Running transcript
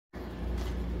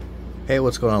Hey,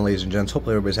 what's going on, ladies and gents?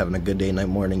 Hopefully everybody's having a good day, night,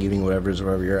 morning, evening, whatever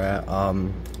wherever you're at.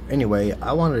 Anyway,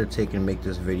 I wanted to take and make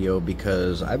this video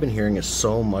because I've been hearing it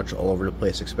so much all over the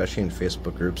place, especially in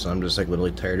Facebook groups. I'm just like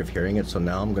literally tired of hearing it, so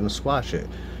now I'm gonna squash it.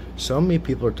 So many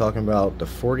people are talking about the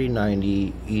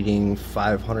 4090 eating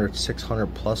 500, 600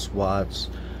 plus watts,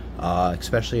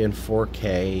 especially in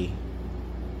 4K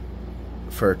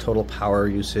for total power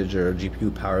usage or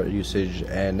GPU power usage,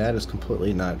 and that is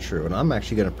completely not true. And I'm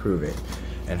actually gonna prove it.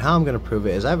 And how I'm going to prove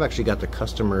it is I've actually got the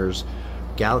customer's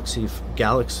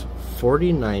Galax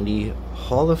 4090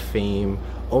 Hall of Fame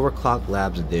Overclock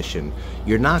Labs Edition.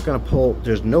 You're not going to pull,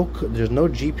 there's no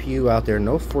GPU out there,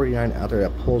 no 49 out there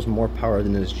that pulls more power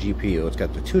than this GPU. It's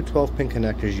got the two 12-pin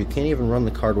connectors. You can't even run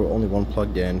the card with only one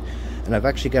plugged in. And I've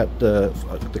actually got the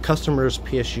customer's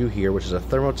PSU here, which is a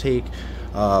Thermaltake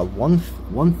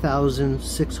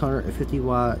 1650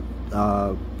 watt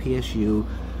PSU.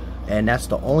 And that's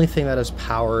the only thing that has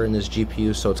power in this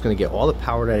GPU, so it's going to get all the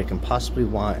power that it can possibly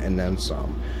want and then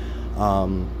some.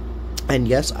 And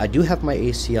yes, I do have my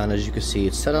AC on. As you can see,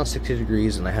 it's set on 60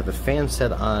 degrees, and I have the fan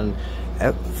set on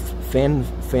fan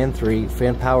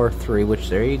power 3, which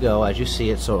there you go, as you see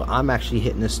it. So I'm actually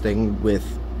hitting this thing with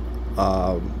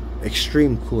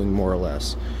extreme cooling, more or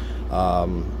less.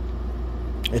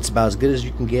 It's about as good as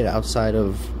you can get outside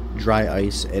of dry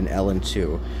ice and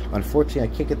LN2. Unfortunately,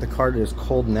 I can't get the card as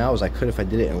cold now as I could if I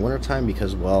did it in wintertime,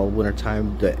 because, well,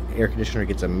 wintertime the air conditioner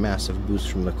gets a massive boost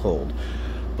from the cold.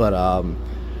 But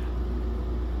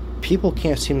people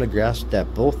can't seem to grasp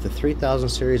that both the 3000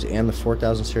 series and the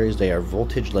 4000 series, they are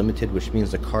voltage limited, which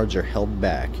means the cards are held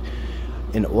back.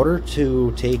 In order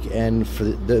to take and for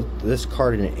this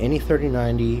card in any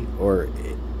 3090 or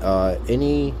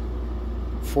any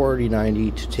 4090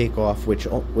 to take off, which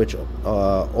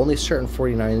only certain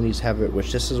 4090s have it,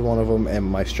 which this is one of them, and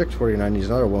my strict 4090 is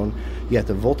another one. You have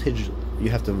to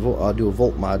do a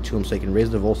volt mod to them so you can raise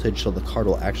the voltage so the card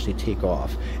will actually take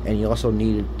off. And you also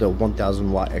need the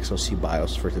 1000 watt XOC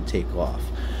BIOS for it to take off.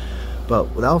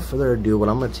 But without further ado, what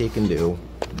I'm going to take and do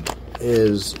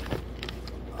is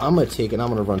I'm going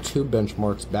to run two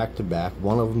benchmarks back to back.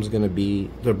 One of them is going to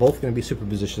be, they're both going to be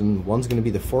superposition. One's going to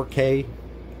be the 4K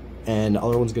and the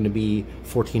other one's going to be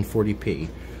 1440p.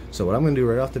 So what I'm going to do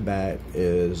right off the bat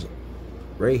is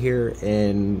right here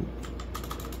in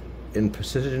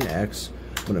Precision X,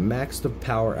 I'm going to max the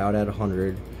power out at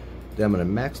 100, then I'm going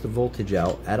to max the voltage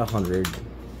out at 100.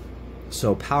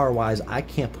 So power wise, I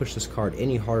can't push this card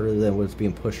any harder than what's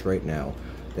being pushed right now.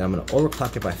 Then I'm going to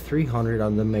overclock it by 300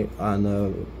 on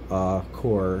the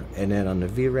core, and then on the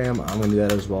VRAM I'm going to do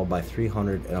that as well by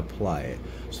 300 and apply it.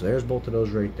 So there's both of those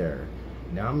right there.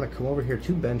 Now I'm going to come over here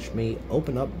to BenchMeat,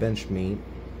 open up BenchMeat,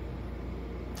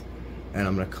 and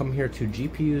I'm going to come here to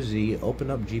GPU-Z, open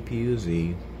up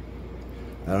GPU-Z.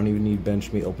 I don't even need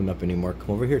BenchMeat open up anymore.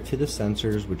 Come over here to the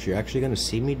sensors, which you're actually going to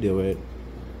see me do it.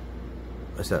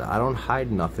 I said I don't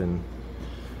hide nothing.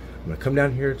 I'm going to come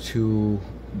down here to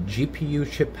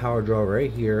GPU chip power draw right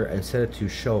here and set it to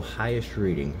show highest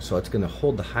reading. So it's going to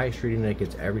hold the highest reading that it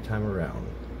gets every time around.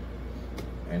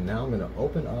 And now I'm going to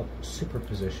open up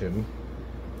superposition.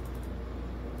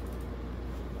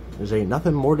 There's ain't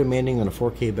nothing more demanding than a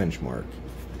 4K benchmark.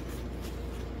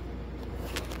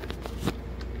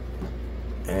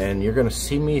 And you're going to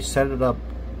see me set it up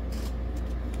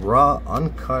raw,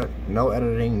 uncut, no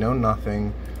editing, no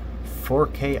nothing.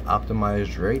 4K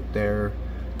optimized right there.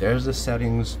 There's the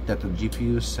settings that the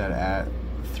GPU is set at.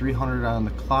 300 on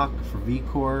the clock for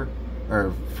VCore,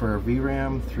 or for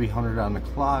VRAM, 300 on the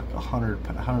clock,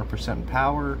 100%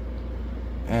 power,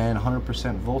 and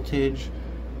 100% voltage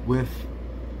with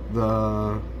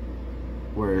the,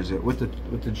 with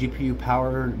the GPU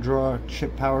power draw,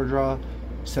 chip power draw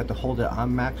set to hold it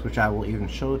on max, which I will even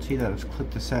show it to you that it's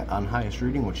clicked to set on highest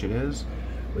reading, which it is.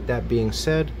 With that being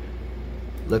said,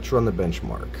 let's run the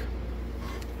benchmark.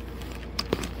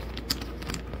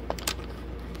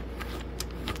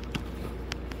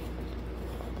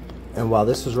 And while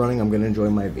this is running, I'm going to enjoy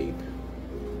my vape.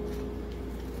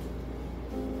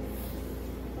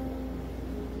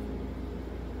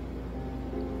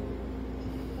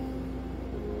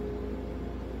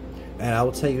 And I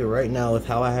will tell you right now, with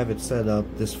how I have it set up,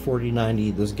 this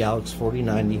 4090, this Galax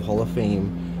 4090 Hall of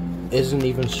Fame isn't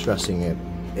even stressing it.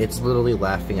 It's literally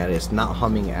laughing at it. It's not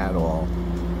humming at all.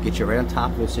 Get you right on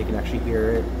top of it so you can actually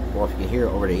hear it. Well, if you can hear it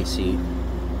over the AC,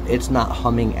 it's not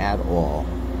humming at all.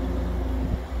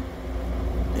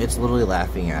 It's literally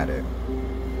laughing at it.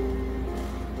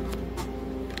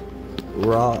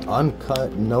 Raw,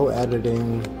 uncut, no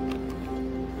editing.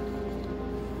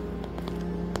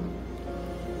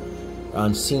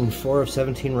 On scene 4 of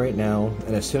 17 right now,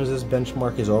 and as soon as this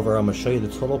benchmark is over, I'm going to show you the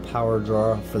total power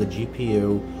draw for the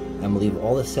GPU. I'm going to leave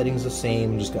all the settings the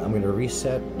same. I'm going to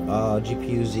reset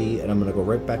GPU Z, and I'm going to go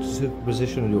right back to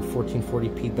superposition and do a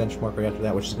 1440p benchmark right after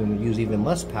that, which is going to use even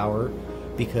less power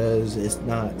because it's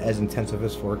not as intensive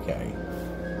as 4K.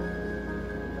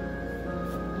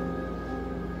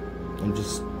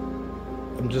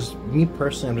 Me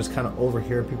personally, I'm just kind of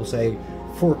overhearing people say,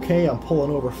 4K, I'm pulling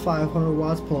over 500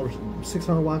 watts, pulling over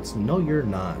 600 watts. No, you're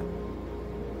not.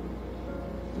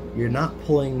 You're not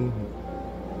pulling.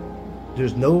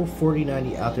 There's no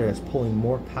 4090 out there that's pulling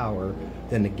more power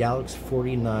than the Galax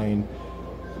 49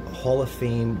 Hall of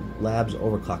Fame Labs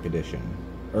Overclock Edition.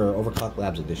 Or Overclock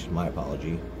Labs Edition, my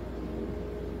apology.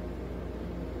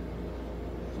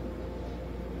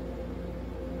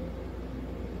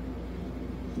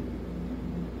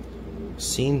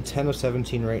 Scene 10 of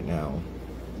 17 right now.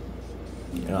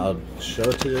 And I'll show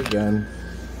it to you again.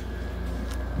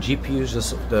 GPU's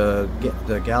just, the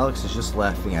Galax is just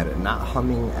laughing at it, not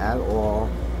humming at all.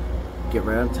 Get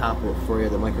right on top of it for you.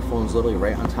 The microphone's literally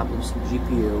right on top of the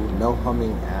GPU, no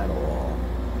humming at all.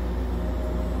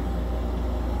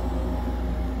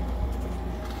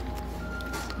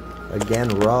 Again,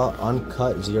 raw,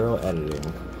 uncut, zero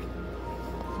editing.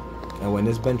 And when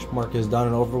this benchmark is done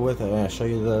and over with, I'm going to show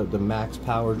you the max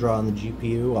power draw on the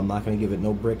GPU. I'm not going to give it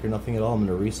no break or nothing at all. I'm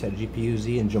going to reset GPU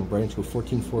Z and jump right into a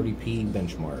 1440p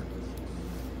benchmark.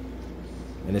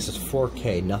 And this is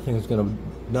 4K. Nothing's going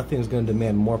to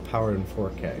demand more power than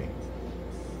 4K.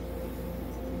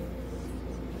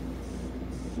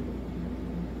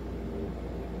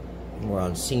 We're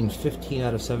on scene 15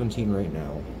 out of 17 right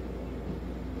now.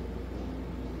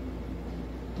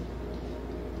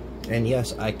 And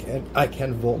yes, I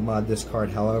can volt mod this card.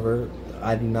 However,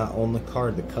 I do not own the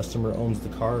card. The customer owns the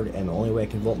card, and the only way I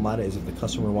can volt mod it is if the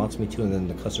customer wants me to, and then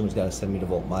the customer's got to send me the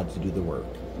volt mod to do the work.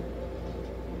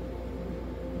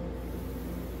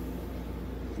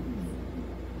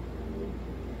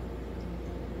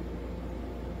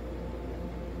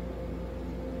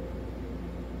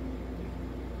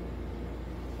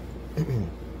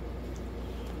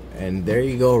 And there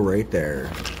you go, right there.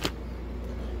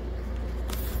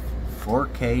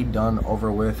 4K done,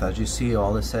 over with. As you see,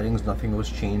 all the settings, nothing was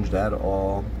changed at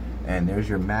all. And there's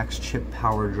your max chip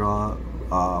power draw.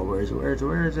 Where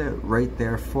is it? Right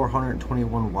there,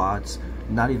 421 watts.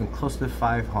 Not even close to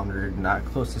 500, not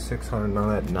close to 600,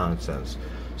 none of that nonsense.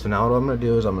 So now what I'm going to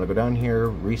do is I'm going to go down here,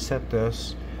 reset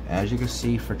this. As you can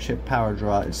see, for chip power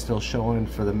draw, it's still showing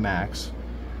for the max.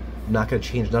 I'm not going to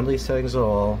change none of these settings at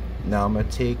all. Now I'm going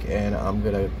to take and I'm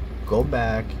going to go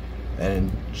back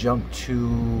and jump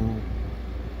to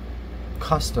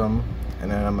custom,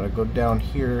 and then I'm going to go down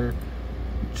here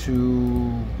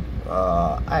to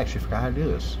I actually forgot how to do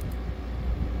this.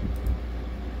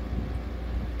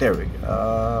 There we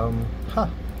go.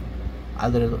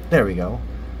 There we go.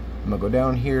 I'm going to go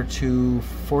down here to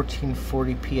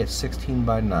 1440p at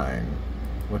 16:9,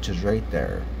 which is right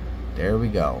there. There we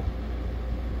go.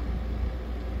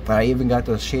 But I even got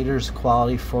the shaders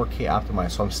quality 4K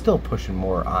optimized, so I'm still pushing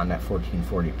more on that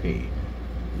 1440p.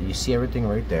 You see everything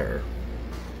right there.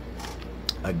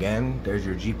 Again, there's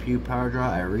your GPU power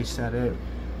draw. I reset it.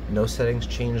 No settings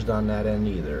changed on that end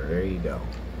either. There you go.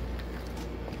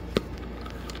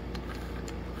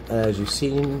 As you've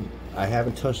seen, I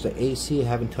haven't touched the AC. I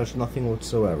haven't touched nothing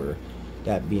whatsoever.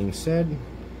 That being said,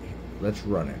 let's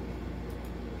run it.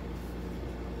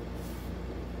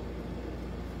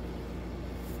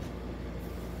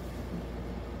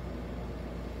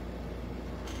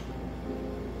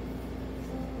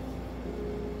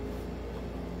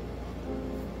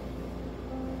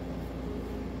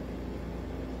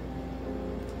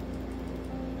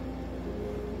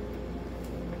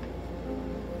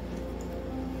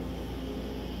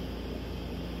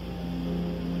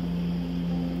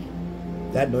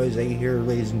 That noise that you hear,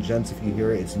 ladies and gents, if you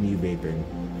hear it, it's me vaping.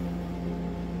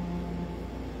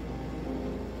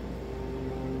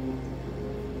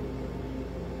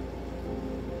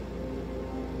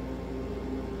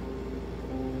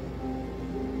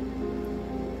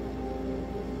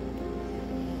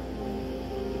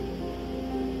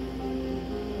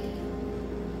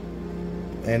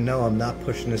 And no, I'm not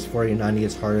pushing this 4090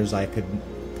 as hard as I could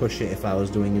push it if I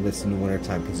was doing this in the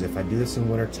wintertime, because if I do this in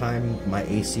wintertime, my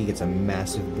AC gets a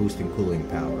massive boost in cooling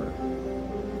power.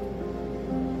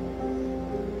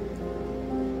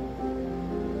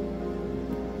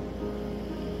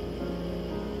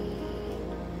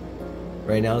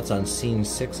 Right now it's on scene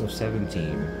 6 of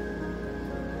 17.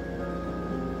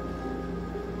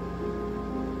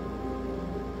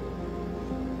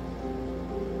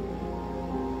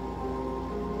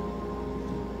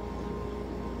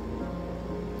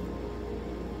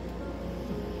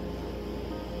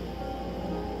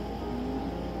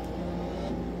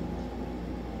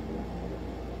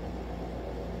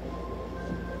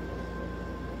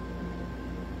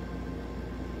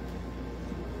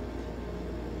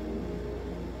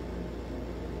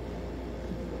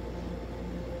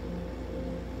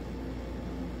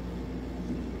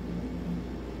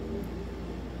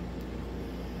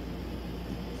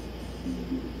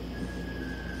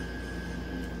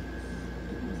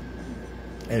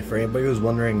 And for anybody who's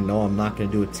wondering, no, I'm not going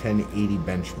to do a 1080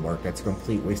 benchmark. That's a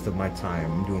complete waste of my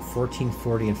time. I'm doing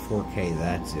 1440 and 4K.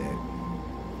 That's it.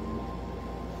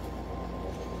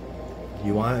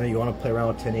 You want to play around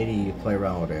with 1080? You play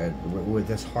around with it. With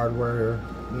this hardware,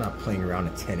 I'm not playing around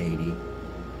at 1080.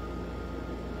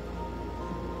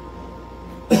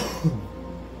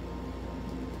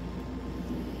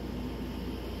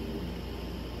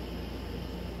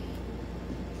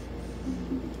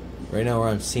 Right now we're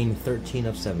on scene 13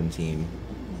 of 17.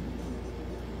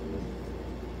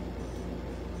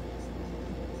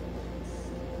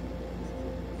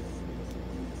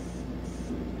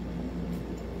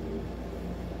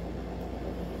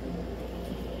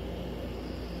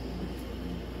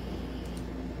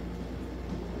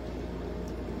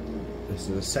 This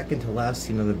is the second to last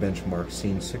scene of the benchmark,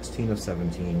 scene 16 of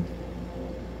 17.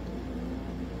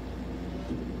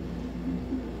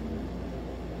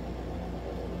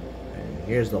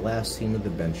 Here's the last scene of the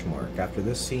benchmark. After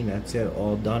this scene, that's it,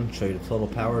 all done. Show you the total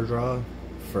power draw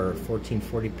for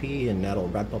 1440p, and that'll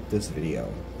wrap up this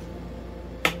video.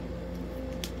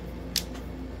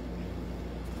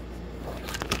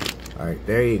 Alright,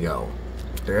 there you go.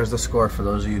 There's the score for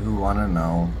those of you who want to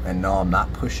know. And no, I'm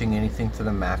not pushing anything to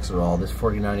the max at all. This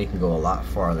 4090 can go a lot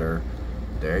farther.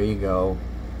 There you go.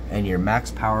 And your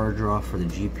max power draw for the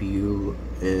GPU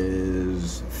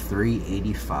is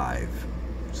 385.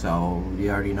 So you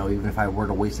already know, even if I were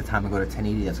to waste the time and go to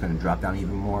 1080, that's going to drop down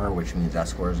even more, which means that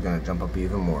score is going to jump up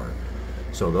even more.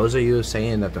 So those of you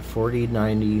saying that the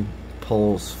 4090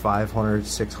 pulls 500,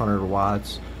 600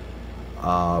 watts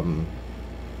of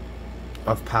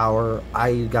power,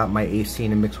 I got my AC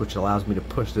in a mix, which allows me to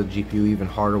push the GPU even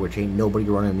harder, which ain't nobody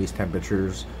running these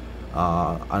temperatures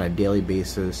on a daily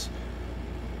basis.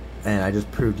 And I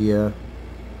just proved to you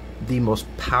the most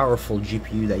powerful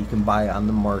GPU that you can buy on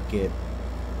the market.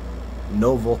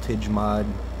 No voltage mod.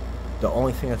 The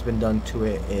only thing that's been done to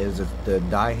it is the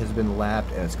die has been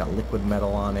lapped and it's got liquid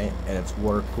metal on it, and it's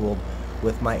water cooled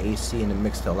with my AC in the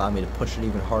mix to allow me to push it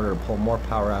even harder, pull more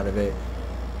power out of it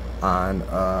on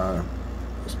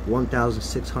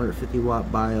 1650 watt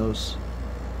BIOS.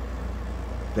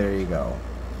 There you go.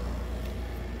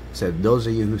 So those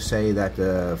of you who say that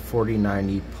the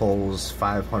 4090 pulls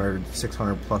 500,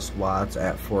 600 plus watts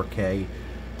at 4K,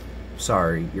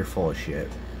 sorry, you're full of shit.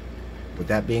 With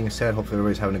that being said, hopefully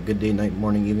everybody's having a good day, night,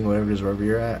 morning, evening, whatever it is, wherever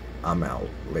you're at. I'm out.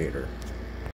 Later.